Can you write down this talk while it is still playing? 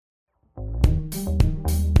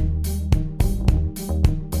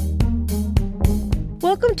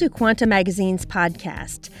Welcome to Quanta Magazine's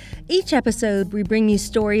podcast. Each episode, we bring you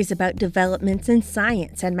stories about developments in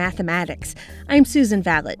science and mathematics. I'm Susan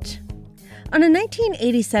Vallich. On a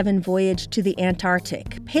 1987 voyage to the Antarctic,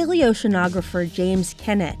 paleoceanographer James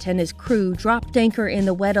Kennett and his crew dropped anchor in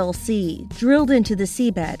the Weddell Sea, drilled into the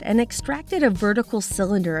seabed, and extracted a vertical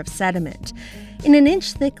cylinder of sediment. In an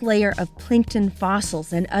inch-thick layer of plankton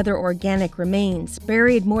fossils and other organic remains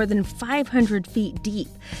buried more than 500 feet deep,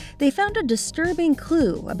 they found a disturbing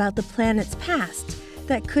clue about the planet's past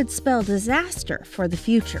that could spell disaster for the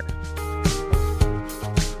future.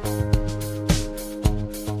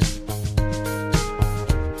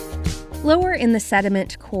 Lower in the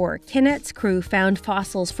sediment core, Kennett's crew found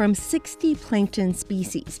fossils from 60 plankton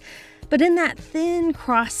species. But in that thin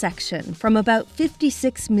cross-section from about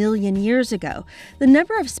 56 million years ago, the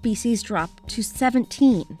number of species dropped to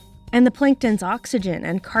 17, and the plankton's oxygen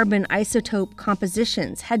and carbon isotope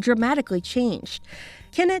compositions had dramatically changed.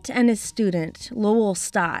 Kennett and his student, Lowell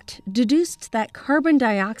Stott, deduced that carbon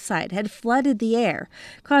dioxide had flooded the air,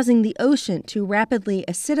 causing the ocean to rapidly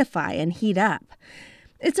acidify and heat up.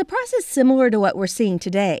 It's a process similar to what we're seeing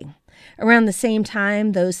today. Around the same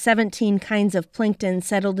time those 17 kinds of plankton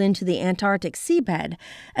settled into the Antarctic seabed,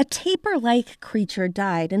 a tapir-like creature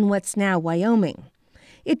died in what's now Wyoming.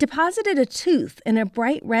 It deposited a tooth in a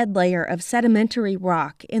bright red layer of sedimentary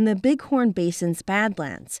rock in the Bighorn Basin's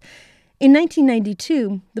Badlands. In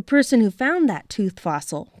 1992, the person who found that tooth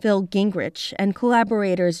fossil, Phil Gingrich, and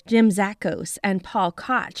collaborators Jim Zakos and Paul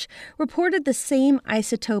Koch reported the same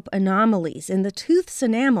isotope anomalies in the tooth's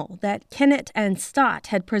enamel that Kennett and Stott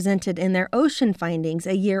had presented in their ocean findings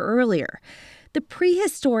a year earlier. The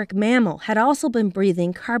prehistoric mammal had also been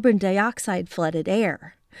breathing carbon dioxide-flooded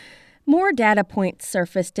air. More data points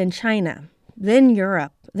surfaced in China, then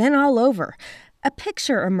Europe, then all over. A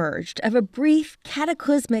picture emerged of a brief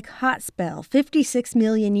cataclysmic hot spell 56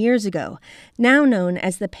 million years ago, now known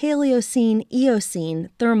as the Paleocene-Eocene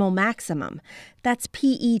thermal maximum. That's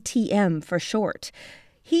PETM for short.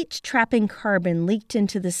 Heat-trapping carbon leaked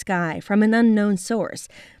into the sky from an unknown source.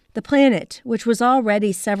 The planet, which was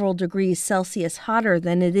already several degrees Celsius hotter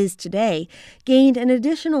than it is today, gained an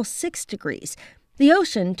additional 6 degrees. The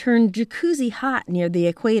ocean turned jacuzzi hot near the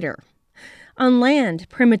equator. On land,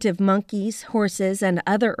 primitive monkeys, horses, and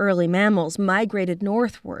other early mammals migrated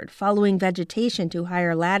northward, following vegetation to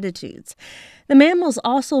higher latitudes. The mammals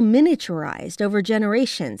also miniaturized over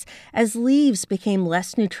generations as leaves became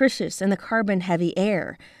less nutritious in the carbon-heavy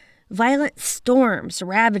air. Violent storms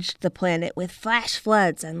ravaged the planet with flash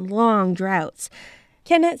floods and long droughts.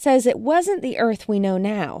 Kennett says it wasn't the Earth we know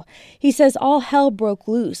now. He says all hell broke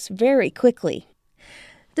loose very quickly.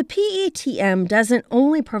 The PETM doesn't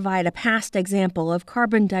only provide a past example of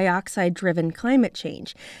carbon dioxide-driven climate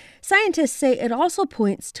change. Scientists say it also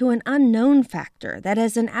points to an unknown factor that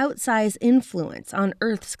has an outsized influence on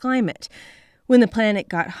Earth's climate. When the planet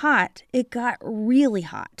got hot, it got really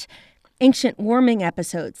hot. Ancient warming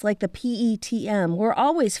episodes like the PETM were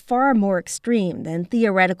always far more extreme than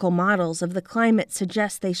theoretical models of the climate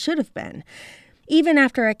suggest they should have been. Even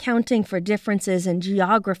after accounting for differences in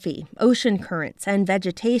geography, ocean currents, and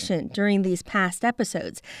vegetation during these past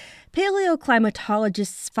episodes,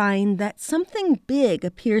 paleoclimatologists find that something big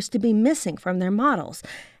appears to be missing from their models,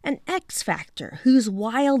 an X factor whose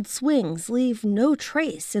wild swings leave no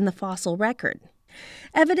trace in the fossil record.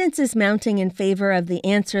 Evidence is mounting in favor of the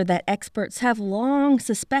answer that experts have long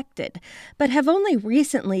suspected, but have only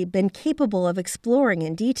recently been capable of exploring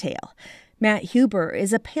in detail. Matt Huber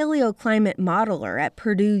is a paleoclimate modeler at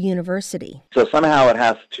Purdue University. So somehow it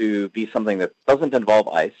has to be something that doesn't involve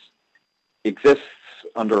ice, exists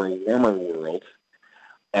under a warmer world,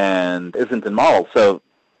 and isn't in models. So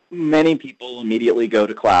many people immediately go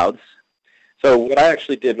to clouds. So what I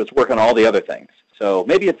actually did was work on all the other things. So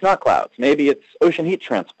maybe it's not clouds. Maybe it's ocean heat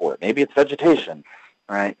transport. Maybe it's vegetation,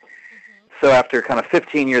 right? So after kind of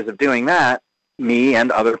 15 years of doing that, me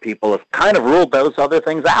and other people have kind of ruled those other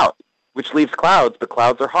things out, which leaves clouds, but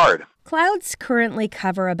clouds are hard. Clouds currently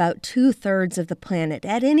cover about 2/3 of the planet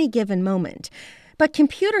at any given moment. But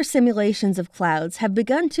computer simulations of clouds have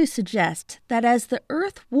begun to suggest that as the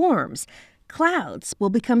Earth warms, clouds will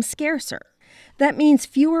become scarcer. That means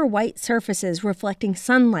fewer white surfaces reflecting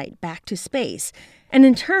sunlight back to space. And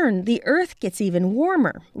in turn, the Earth gets even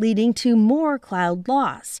warmer, leading to more cloud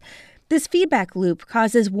loss. This feedback loop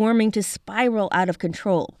causes warming to spiral out of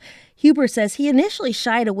control. Huber says he initially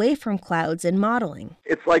shied away from clouds in modeling.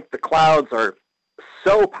 It's like the clouds are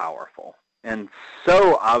so powerful and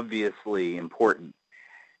so obviously important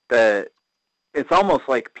that it's almost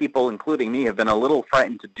like people, including me, have been a little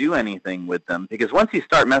frightened to do anything with them, because once you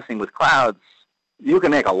start messing with clouds, you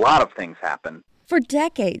can make a lot of things happen. For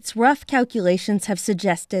decades, rough calculations have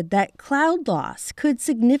suggested that cloud loss could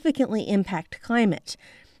significantly impact climate.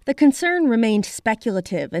 The concern remained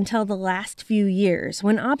speculative until the last few years,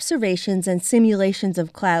 when observations and simulations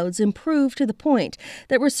of clouds improved to the point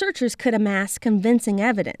that researchers could amass convincing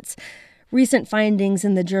evidence. Recent findings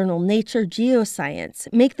in the journal Nature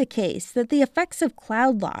Geoscience make the case that the effects of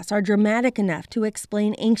cloud loss are dramatic enough to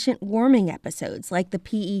explain ancient warming episodes like the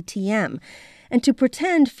PETM and to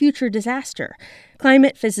portend future disaster.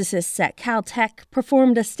 Climate physicists at Caltech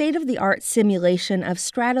performed a state-of-the-art simulation of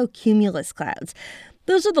stratocumulus clouds.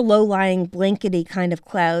 Those are the low-lying, blankety kind of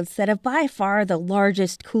clouds that have by far the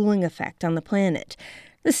largest cooling effect on the planet.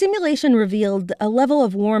 The simulation revealed a level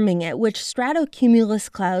of warming at which stratocumulus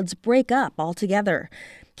clouds break up altogether.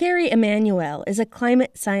 Gary Emanuel is a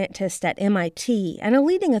climate scientist at MIT and a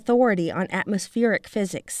leading authority on atmospheric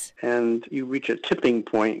physics. And you reach a tipping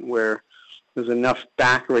point where there's enough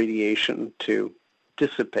back radiation to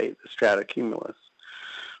dissipate the stratocumulus.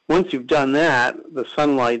 Once you've done that, the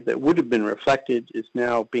sunlight that would have been reflected is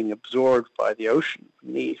now being absorbed by the ocean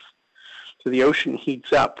beneath. So the ocean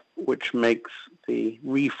heats up, which makes the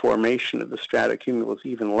reformation of the stratocumulus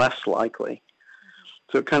even less likely.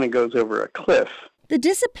 So it kind of goes over a cliff. The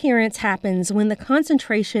disappearance happens when the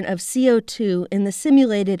concentration of CO2 in the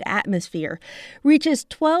simulated atmosphere reaches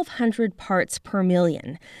 1,200 parts per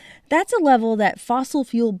million. That's a level that fossil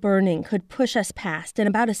fuel burning could push us past in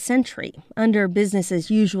about a century under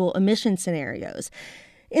business-as-usual emission scenarios.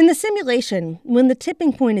 In the simulation, when the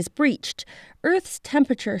tipping point is breached, Earth's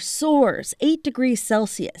temperature soars 8 degrees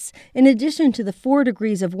Celsius, in addition to the 4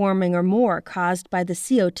 degrees of warming or more caused by the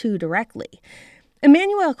CO2 directly.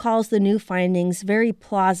 Emanuel calls the new findings very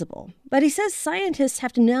plausible, but he says scientists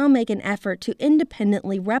have to now make an effort to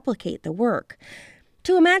independently replicate the work.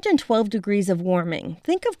 To imagine 12 degrees of warming,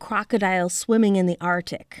 think of crocodiles swimming in the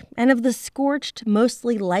Arctic and of the scorched,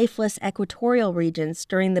 mostly lifeless equatorial regions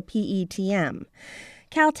during the PETM.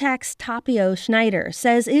 Caltech's Tapio Schneider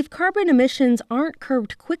says if carbon emissions aren't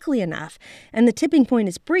curbed quickly enough and the tipping point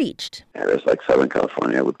is breached... Areas like Southern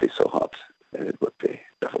California would be so hot, it would be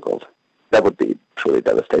difficult. That would be truly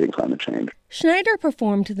devastating climate change. Schneider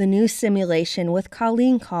performed the new simulation with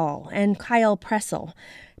Colleen Kahl and Kyle Pressel.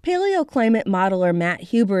 Paleoclimate modeler Matt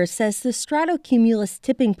Huber says the stratocumulus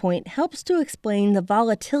tipping point helps to explain the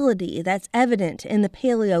volatility that's evident in the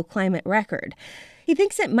paleoclimate record. He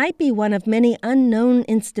thinks it might be one of many unknown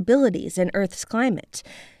instabilities in Earth's climate.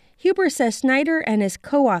 Huber says Schneider and his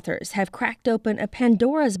co-authors have cracked open a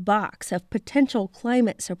Pandora's box of potential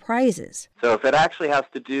climate surprises. So if it actually has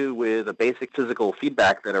to do with a basic physical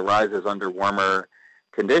feedback that arises under warmer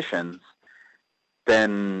conditions,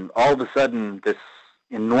 then all of a sudden this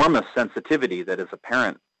enormous sensitivity that is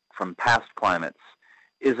apparent from past climates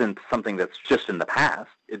isn't something that's just in the past.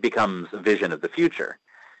 It becomes a vision of the future.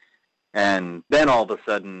 And then all of a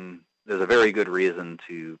sudden, there's a very good reason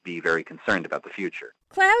to be very concerned about the future.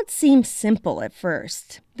 Clouds seem simple at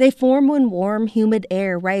first. They form when warm, humid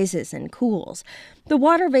air rises and cools. The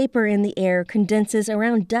water vapor in the air condenses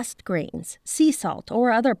around dust grains, sea salt,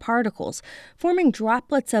 or other particles, forming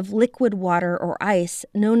droplets of liquid water or ice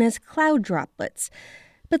known as cloud droplets.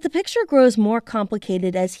 But the picture grows more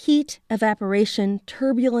complicated as heat, evaporation,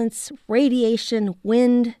 turbulence, radiation,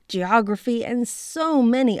 wind, geography, and so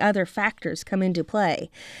many other factors come into play.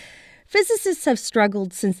 Physicists have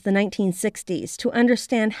struggled since the 1960s to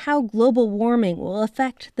understand how global warming will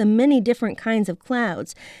affect the many different kinds of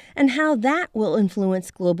clouds and how that will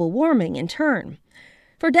influence global warming in turn.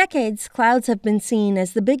 For decades, clouds have been seen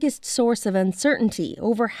as the biggest source of uncertainty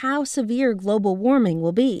over how severe global warming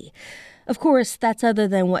will be. Of course, that's other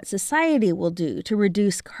than what society will do to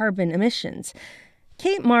reduce carbon emissions.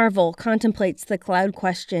 Kate Marvel contemplates the cloud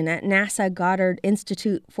question at NASA Goddard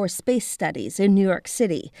Institute for Space Studies in New York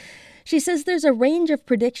City. She says there's a range of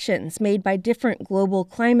predictions made by different global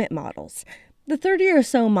climate models. The 30 or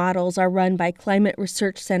so models are run by climate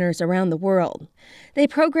research centers around the world. They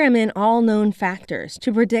program in all known factors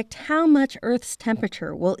to predict how much Earth's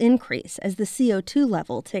temperature will increase as the CO2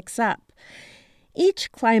 level ticks up.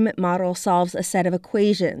 Each climate model solves a set of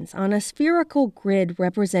equations on a spherical grid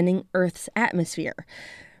representing Earth's atmosphere.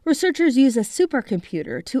 Researchers use a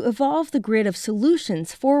supercomputer to evolve the grid of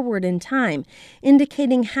solutions forward in time,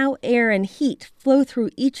 indicating how air and heat flow through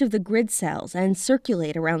each of the grid cells and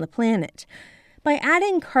circulate around the planet. By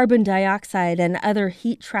adding carbon dioxide and other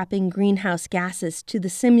heat-trapping greenhouse gases to the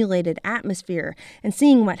simulated atmosphere and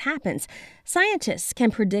seeing what happens, scientists can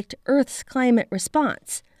predict Earth's climate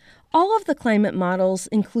response. All of the climate models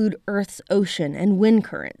include Earth's ocean and wind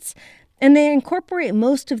currents. And they incorporate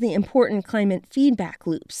most of the important climate feedback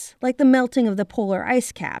loops, like the melting of the polar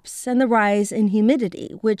ice caps and the rise in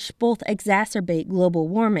humidity, which both exacerbate global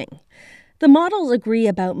warming. The models agree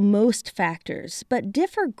about most factors, but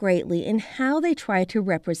differ greatly in how they try to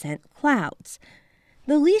represent clouds.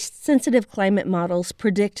 The least sensitive climate models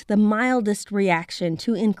predict the mildest reaction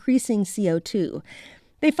to increasing CO2.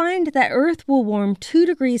 They find that Earth will warm 2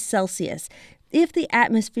 degrees Celsius if the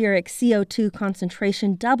atmospheric CO2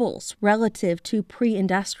 concentration doubles relative to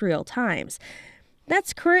pre-industrial times.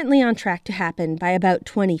 That's currently on track to happen by about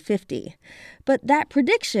 2050. But that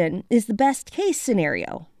prediction is the best-case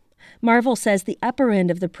scenario. Marvel says the upper end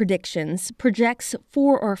of the predictions projects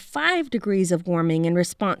 4 or 5 degrees of warming in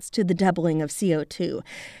response to the doubling of CO2.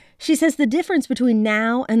 She says the difference between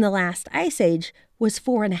now and the last ice age was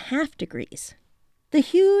 4.5 degrees. The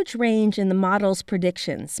huge range in the model's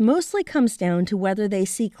predictions mostly comes down to whether they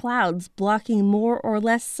see clouds blocking more or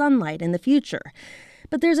less sunlight in the future.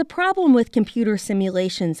 But there's a problem with computer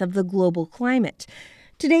simulations of the global climate.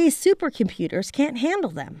 Today's supercomputers can't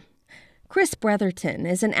handle them. Chris Bretherton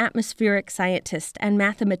is an atmospheric scientist and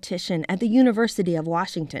mathematician at the University of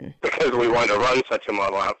Washington. Because we want to run such a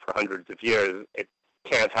model out for hundreds of years, it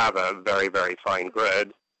can't have a very, very fine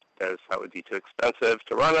grid, because that would be too expensive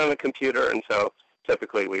to run on a computer, and so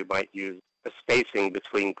typically we might use a spacing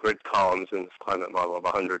between grid columns in this climate model of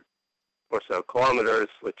 100 or so kilometers,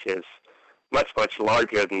 which is much, much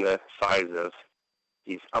larger than the size of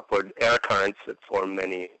these upward air currents that form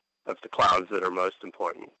many of the clouds that are most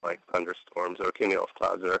important, like thunderstorms or cumulus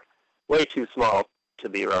clouds, are way too small to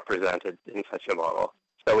be represented in such a model.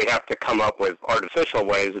 So we have to come up with artificial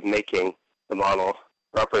ways of making the model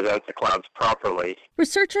represent the clouds properly.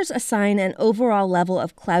 Researchers assign an overall level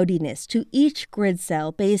of cloudiness to each grid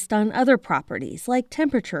cell based on other properties like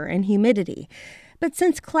temperature and humidity. But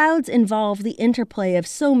since clouds involve the interplay of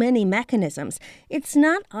so many mechanisms, it's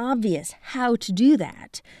not obvious how to do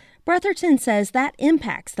that. Bretherton says that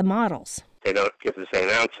impacts the models. They don't give the same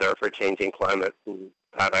answer for changing climate, and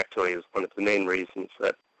that actually is one of the main reasons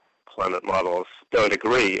that climate models don't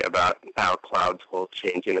agree about how clouds will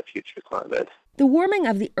change in a future climate. The warming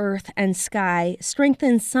of the Earth and sky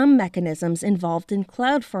strengthens some mechanisms involved in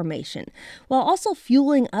cloud formation, while also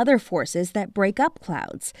fueling other forces that break up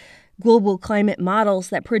clouds. Global climate models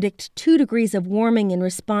that predict 2 degrees of warming in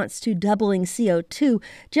response to doubling CO2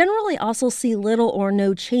 generally also see little or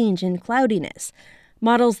no change in cloudiness.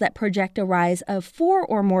 Models that project a rise of 4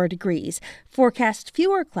 or more degrees forecast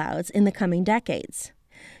fewer clouds in the coming decades.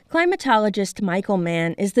 Climatologist Michael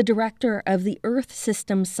Mann is the director of the Earth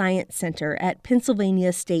System Science Center at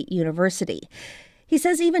Pennsylvania State University. He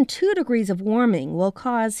says even 2 degrees of warming will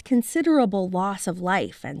cause considerable loss of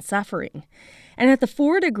life and suffering. And at the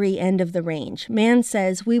 4-degree end of the range, Mann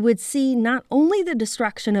says we would see not only the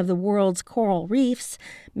destruction of the world's coral reefs,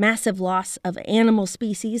 massive loss of animal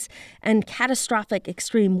species, and catastrophic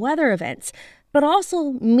extreme weather events, but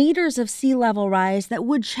also meters of sea level rise that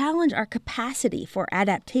would challenge our capacity for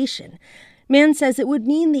adaptation. Mann says it would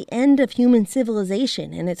mean the end of human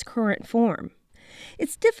civilization in its current form.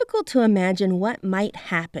 It's difficult to imagine what might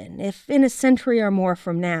happen if, in a century or more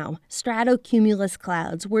from now, stratocumulus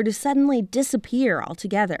clouds were to suddenly disappear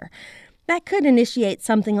altogether. That could initiate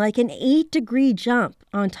something like an 8-degree jump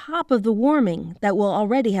on top of the warming that will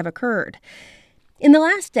already have occurred. In the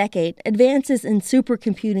last decade, advances in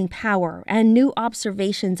supercomputing power and new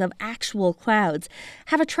observations of actual clouds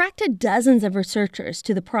have attracted dozens of researchers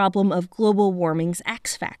to the problem of global warming's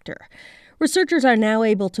X factor. Researchers are now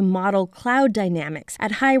able to model cloud dynamics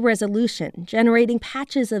at high resolution, generating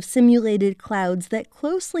patches of simulated clouds that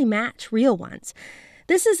closely match real ones.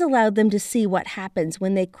 This has allowed them to see what happens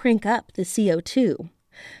when they crank up the CO2.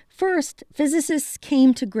 First, physicists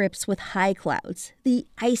came to grips with high clouds, the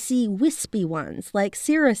icy, wispy ones like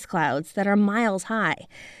cirrus clouds that are miles high.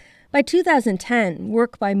 By 2010,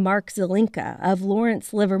 work by Mark Zelinka of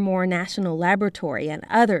Lawrence Livermore National Laboratory and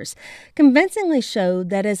others convincingly showed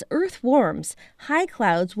that as Earth warms, high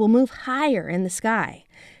clouds will move higher in the sky.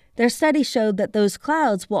 Their study showed that those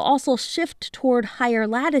clouds will also shift toward higher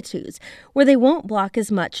latitudes, where they won't block as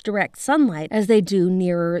much direct sunlight as they do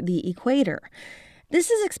nearer the equator. This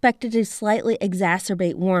is expected to slightly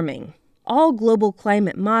exacerbate warming. All global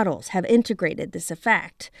climate models have integrated this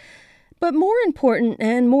effect. But more important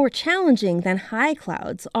and more challenging than high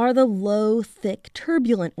clouds are the low, thick,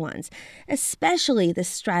 turbulent ones, especially the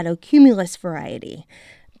stratocumulus variety.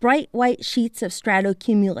 Bright white sheets of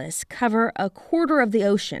stratocumulus cover a quarter of the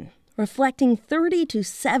ocean, reflecting 30 to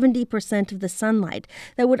 70% of the sunlight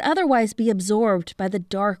that would otherwise be absorbed by the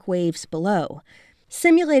dark waves below.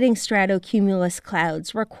 Simulating stratocumulus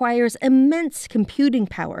clouds requires immense computing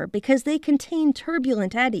power because they contain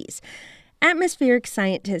turbulent eddies. Atmospheric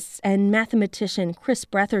scientists and mathematician Chris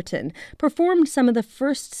Bretherton performed some of the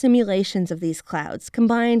first simulations of these clouds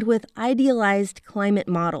combined with idealized climate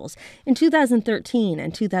models in 2013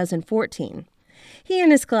 and 2014. He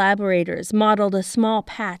and his collaborators modeled a small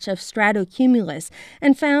patch of stratocumulus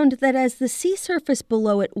and found that as the sea surface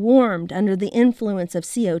below it warmed under the influence of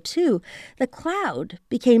CO2, the cloud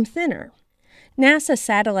became thinner. NASA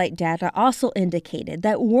satellite data also indicated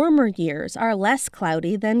that warmer years are less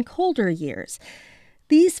cloudy than colder years.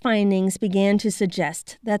 These findings began to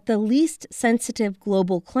suggest that the least sensitive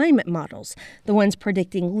global climate models, the ones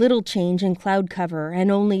predicting little change in cloud cover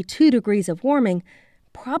and only 2 degrees of warming,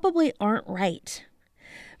 probably aren't right.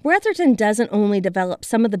 Bretherton doesn't only develop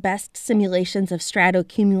some of the best simulations of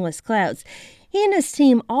stratocumulus clouds. He and his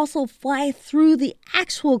team also fly through the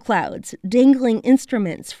actual clouds, dangling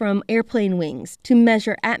instruments from airplane wings to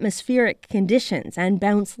measure atmospheric conditions and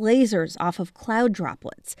bounce lasers off of cloud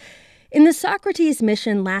droplets. In the Socrates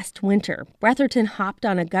mission last winter, Bretherton hopped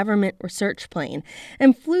on a government research plane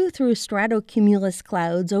and flew through stratocumulus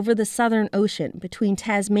clouds over the Southern Ocean between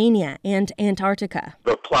Tasmania and Antarctica.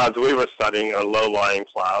 The clouds we were studying are low-lying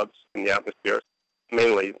clouds in the atmosphere,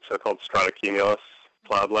 mainly so-called stratocumulus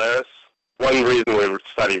cloud layers. One reason we were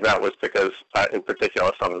studying that was because, in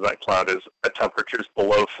particular, some of that cloud is at temperatures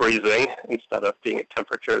below freezing instead of being at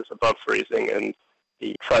temperatures above freezing, and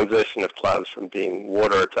the transition of clouds from being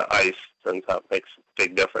water to ice turns out makes a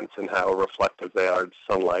big difference in how reflective they are to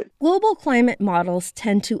sunlight. Global climate models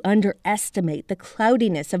tend to underestimate the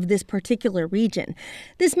cloudiness of this particular region.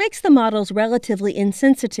 This makes the models relatively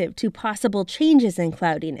insensitive to possible changes in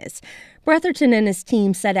cloudiness. Bretherton and his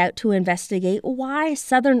team set out to investigate why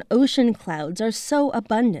Southern Ocean clouds are so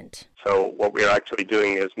abundant. So what we're actually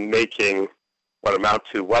doing is making what amount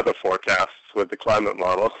to weather forecasts with the climate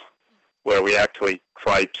model, where we actually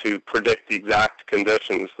try to predict the exact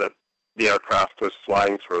conditions that the aircraft was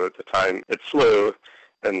flying through at the time it flew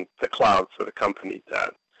and the clouds that accompanied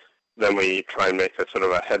that. Then we try and make a sort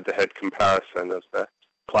of a head-to-head comparison of the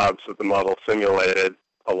clouds that the model simulated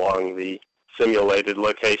along the simulated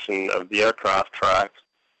location of the aircraft track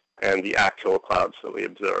and the actual clouds that we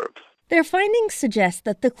observed. Their findings suggest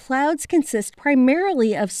that the clouds consist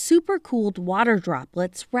primarily of supercooled water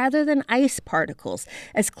droplets rather than ice particles,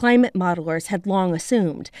 as climate modelers had long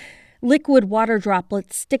assumed. Liquid water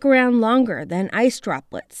droplets stick around longer than ice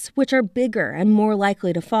droplets, which are bigger and more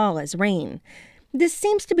likely to fall as rain. This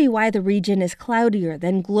seems to be why the region is cloudier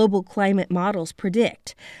than global climate models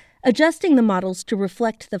predict. Adjusting the models to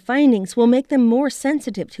reflect the findings will make them more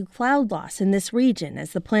sensitive to cloud loss in this region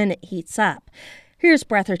as the planet heats up. Here's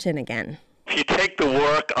Bretherton again. If you take the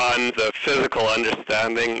work on the physical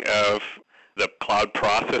understanding of the cloud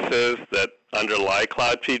processes that underlie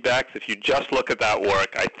cloud feedbacks, if you just look at that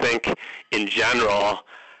work, I think in general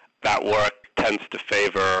that work tends to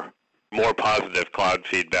favor more positive cloud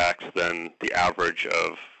feedbacks than the average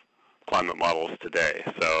of climate models today.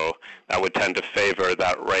 So that would tend to favor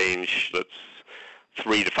that range that's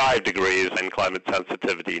 3 to 5 degrees in climate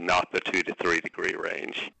sensitivity, not the 2 to 3 degree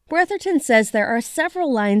range. Bretherton says there are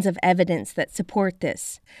several lines of evidence that support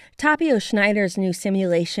this. Tapio Schneider's new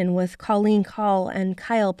simulation with Colleen Call and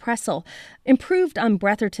Kyle Pressel improved on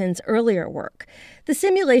Bretherton's earlier work. The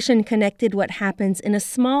simulation connected what happens in a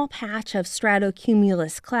small patch of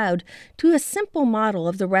stratocumulus cloud to a simple model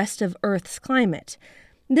of the rest of Earth's climate.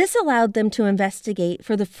 This allowed them to investigate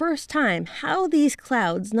for the first time how these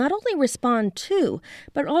clouds not only respond to,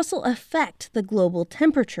 but also affect the global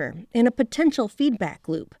temperature in a potential feedback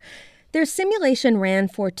loop. Their simulation ran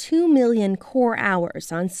for 2 million core hours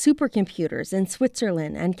on supercomputers in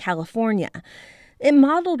Switzerland and California. It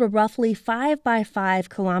modeled a roughly 5 by 5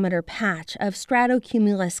 kilometer patch of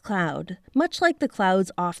stratocumulus cloud, much like the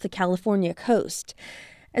clouds off the California coast.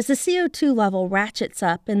 As the CO2 level ratchets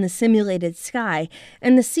up in the simulated sky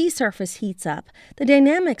and the sea surface heats up, the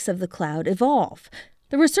dynamics of the cloud evolve.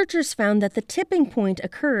 The researchers found that the tipping point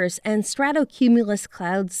occurs and stratocumulus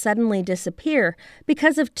clouds suddenly disappear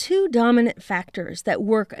because of 2 dominant factors that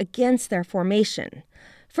work against their formation.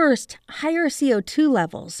 First, higher CO2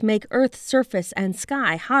 levels make Earth's surface and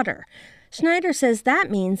sky hotter. Schneider says that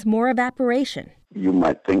means more evaporation. You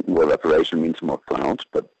might think more evaporation means more clouds,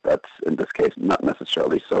 but that's, in this case, not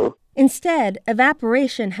necessarily so. Instead,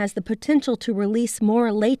 evaporation has the potential to release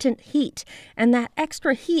more latent heat, and that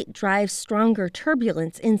extra heat drives stronger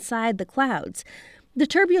turbulence inside the clouds. The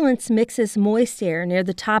turbulence mixes moist air near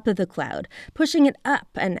the top of the cloud, pushing it up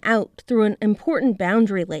and out through an important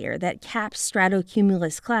boundary layer that caps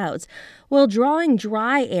stratocumulus clouds, while drawing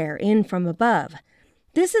dry air in from above.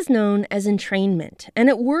 This is known as entrainment, and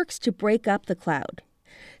it works to break up the cloud.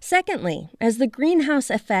 Secondly, as the greenhouse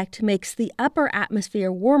effect makes the upper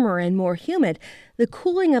atmosphere warmer and more humid, the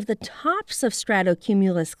cooling of the tops of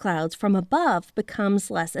stratocumulus clouds from above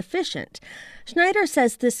becomes less efficient. Schneider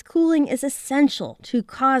says this cooling is essential to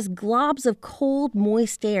cause globs of cold,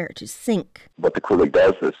 moist air to sink. What the cooling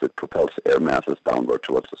does is it propels air masses downward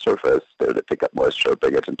towards the surface. They pick up moisture,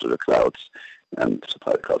 bring it into the clouds, and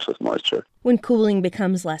supply the clouds with moisture. When cooling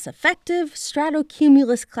becomes less effective,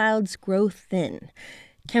 stratocumulus clouds grow thin.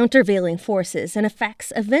 Countervailing forces and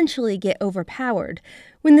effects eventually get overpowered.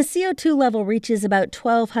 When the CO2 level reaches about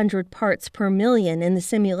 1,200 parts per million in the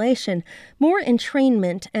simulation, more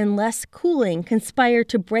entrainment and less cooling conspire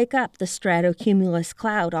to break up the stratocumulus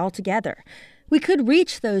cloud altogether. We could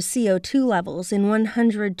reach those CO2 levels in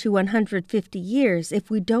 100 to 150 years if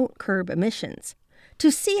we don't curb emissions.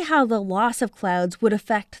 To see how the loss of clouds would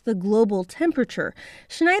affect the global temperature,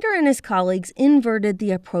 Schneider and his colleagues inverted the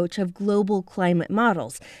approach of global climate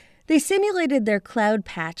models. They simulated their cloud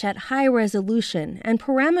patch at high resolution and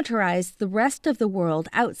parameterized the rest of the world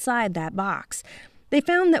outside that box. They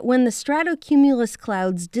found that when the stratocumulus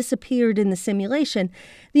clouds disappeared in the simulation,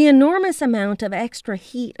 the enormous amount of extra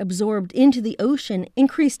heat absorbed into the ocean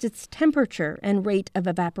increased its temperature and rate of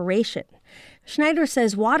evaporation. Schneider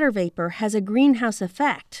says water vapor has a greenhouse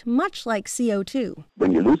effect, much like CO2.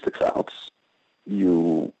 When you lose the clouds,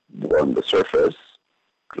 you warm the surface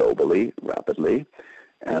globally, rapidly,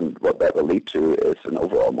 and what that will lead to is an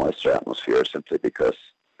overall moisture atmosphere, simply because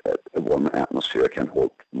a warmer atmosphere can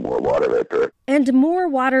hold more water vapor. And more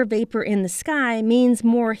water vapor in the sky means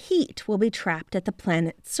more heat will be trapped at the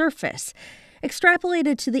planet's surface.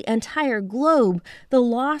 Extrapolated to the entire globe, the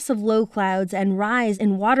loss of low clouds and rise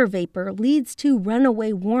in water vapor leads to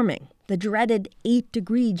runaway warming, the dreaded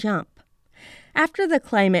 8-degree jump. After the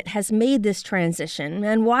climate has made this transition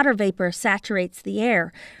and water vapor saturates the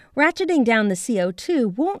air, ratcheting down the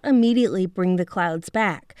CO2 won't immediately bring the clouds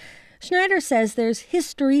back. Schneider says there's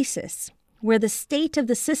hysteresis, where the state of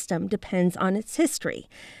the system depends on its history.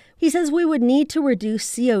 He says we would need to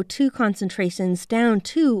reduce CO2 concentrations down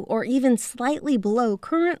to or even slightly below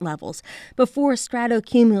current levels before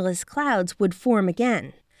stratocumulus clouds would form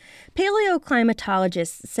again.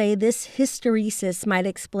 Paleoclimatologists say this hysteresis might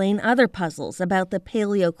explain other puzzles about the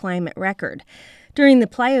paleoclimate record. During the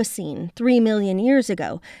Pliocene, 3 million years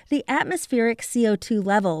ago, the atmospheric CO2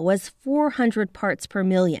 level was 400 parts per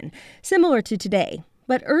million, similar to today,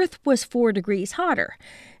 but Earth was 4 degrees hotter.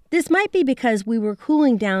 This might be because we were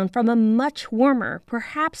cooling down from a much warmer,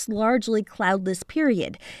 perhaps largely cloudless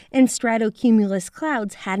period, and stratocumulus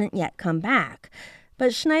clouds hadn't yet come back.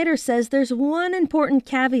 But Schneider says there's one important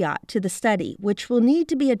caveat to the study, which will need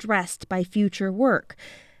to be addressed by future work.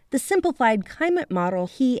 The simplified climate model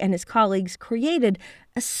he and his colleagues created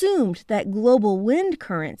assumed that global wind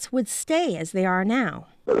currents would stay as they are now.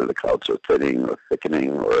 Whether the clouds are thinning or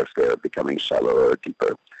thickening, or if they're becoming shallower or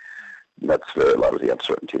deeper, that's where a lot of the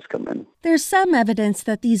uncertainties come in. There's some evidence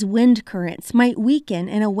that these wind currents might weaken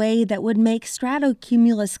in a way that would make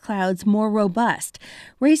stratocumulus clouds more robust,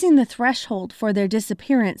 raising the threshold for their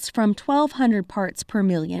disappearance from 1,200 parts per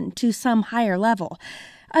million to some higher level.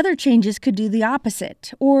 Other changes could do the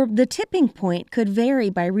opposite, or the tipping point could vary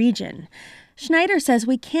by region. Schneider says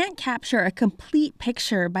we can't capture a complete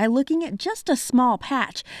picture by looking at just a small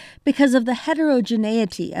patch because of the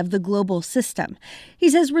heterogeneity of the global system. He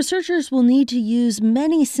says researchers will need to use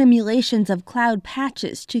many simulations of cloud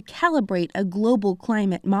patches to calibrate a global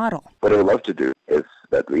climate model. What I would love to do is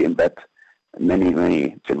that we embed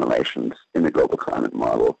many simulations in the global climate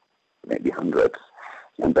model, maybe hundreds,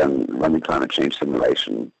 and then run a climate change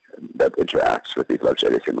simulation that interacts with these large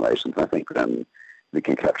area simulations. I think then we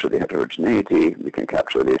can capture the heterogeneity, we can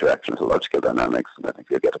capture the interactions of large-scale dynamics, and I think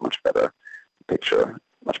we'll get a much better picture,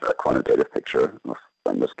 much better quantitative picture of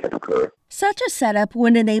when this can occur. Such a setup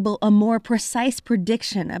would enable a more precise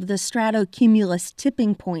prediction of the stratocumulus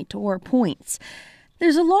tipping point or points.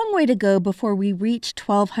 There's a long way to go before we reach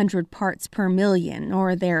 1,200 parts per million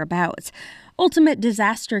or thereabouts. Ultimate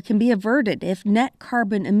disaster can be averted if net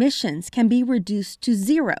carbon emissions can be reduced to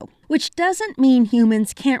zero, which doesn't mean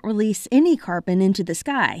humans can't release any carbon into the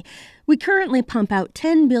sky. We currently pump out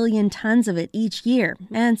 10 billion tons of it each year,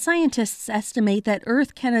 and scientists estimate that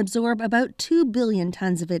Earth can absorb about 2 billion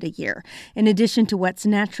tons of it a year, in addition to what's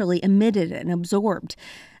naturally emitted and absorbed.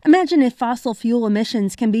 Imagine if fossil fuel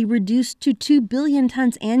emissions can be reduced to 2 billion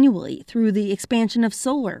tons annually through the expansion of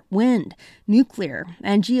solar, wind, nuclear,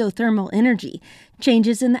 and geothermal energy,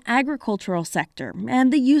 changes in the agricultural sector,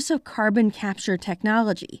 and the use of carbon capture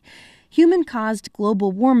technology. Human-caused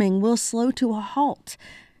global warming will slow to a halt.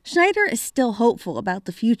 Schneider is still hopeful about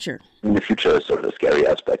the future. In the future is sort of the scary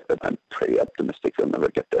aspect, but I'm pretty optimistic we'll never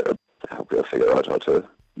get there. I hope we'll figure out how to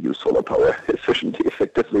use solar power efficiently,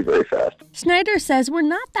 effectively, very fast. Schneider says we're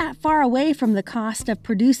not that far away from the cost of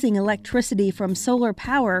producing electricity from solar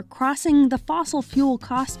power crossing the fossil fuel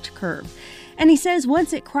cost curve. And he says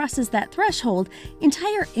once it crosses that threshold,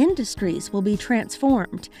 entire industries will be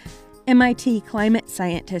transformed. MIT climate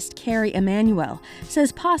scientist Carrie Emanuel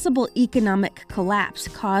says possible economic collapse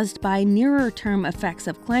caused by nearer-term effects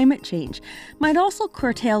of climate change might also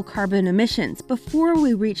curtail carbon emissions before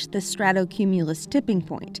we reach the stratocumulus tipping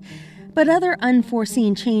point. But other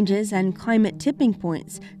unforeseen changes and climate tipping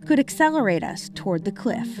points could accelerate us toward the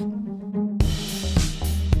cliff.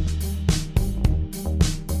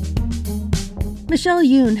 Michelle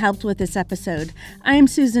Yoon helped with this episode. I'm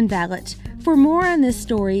Susan Vallet. For more on this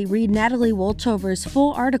story, read Natalie Wolchover's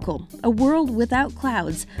full article, A World Without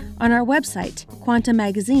Clouds, on our website,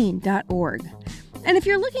 quantamagazine.org. And if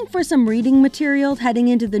you're looking for some reading material heading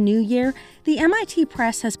into the new year, the MIT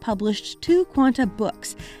Press has published 2 Quanta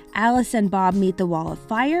books, Alice and Bob Meet the Wall of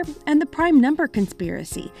Fire and The Prime Number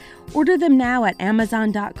Conspiracy. Order them now at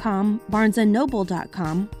Amazon.com,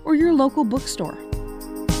 BarnesandNoble.com, or your local bookstore.